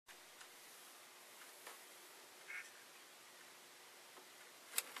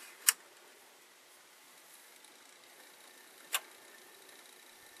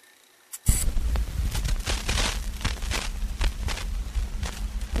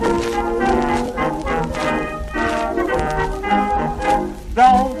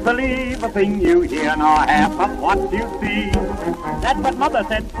thing you hear nor half of what you see. That's what Mother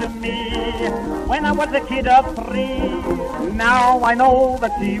said to me when I was a kid of 3. Now I know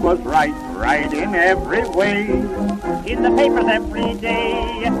that she was right in every way. In the papers every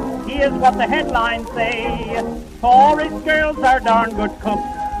day, here's what the headlines say. Forest girls are darn good cooks.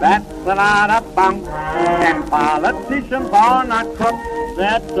 That's a lot of bunk. And politicians are not crooks.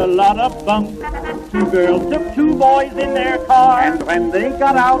 That's a lot of bunk. 2 girls took 2 boys in their car. And when they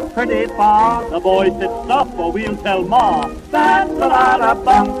got out pretty far, the boy said, stop or we'll tell Ma. That's a lot of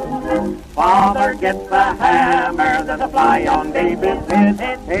bunk. Father gets the hammer, there's a fly on David's head.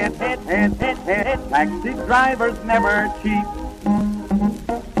 Taxi drivers never cheat.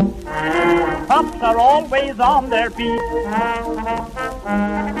 Cops are always on their feet.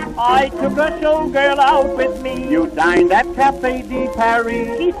 I took a showgirl out with me. You dined at Café de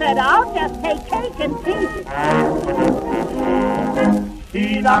Paris. She said, I'll just take cake and tea.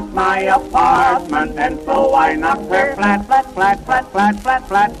 She knocked my apartment, and so I knocked her flat.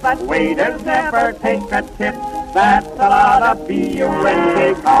 Waiters never take a tip. That's a lot of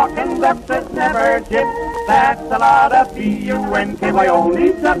B-U-N-K. Cock and doctors never tip. That's a lot of B-U-N-K. I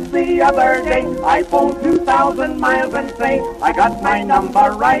only just the other day I phoned 2,000 miles and say I got my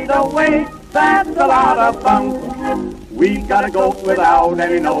number right away. That's a lot of bunk. We got a goat without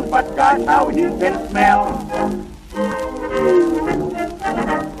any nose, but gosh how he can smell.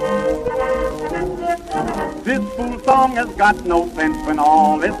 This fool song has got no sense when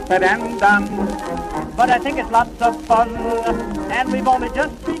all is said and done. But I think it's lots of fun, and we've only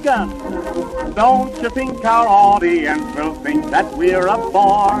just begun. Don't you think our audience will think that we're a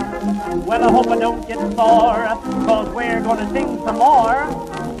bore? Well, I hope I don't get sore, 'cause we're gonna sing some more.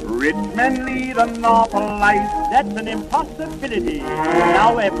 Rich men lead an awful life. That's an impossibility.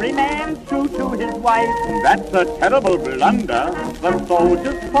 Now every man's true to his wife. That's a terrible blunder. The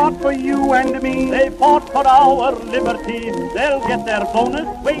soldiers fought for you and me. They fought for our liberty. They'll get their bonus,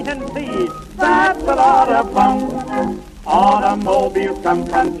 wait and see. That's a lot of bunk. Automobiles come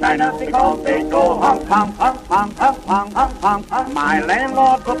from China because they go honk, honk, honk, honk, honk, honk, honk, honk, honk. My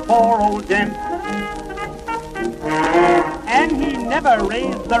landlord's a poor old gent, and he never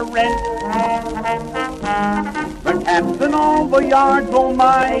raised the rent. The cats in all the yards, oh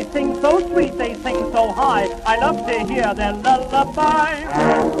my, they sing so sweet, they sing so high. I love to hear their lullaby.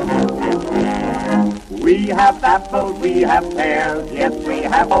 We have apples, we have pears, yes we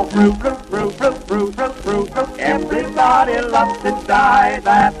have all fruit. Everybody loves to die,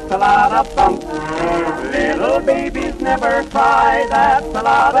 that's a lot of bunk. Little babies never cry, that's a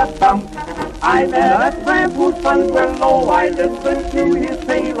lot of bunk. I met a tramp whose funds were low. I listened to his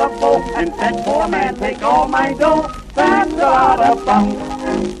tale of woe and said, poor man, take all my dough. That's a lot of bunk.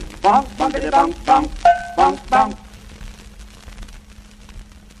 Bunk, bunkity bunk, bunk, bunk, bunk.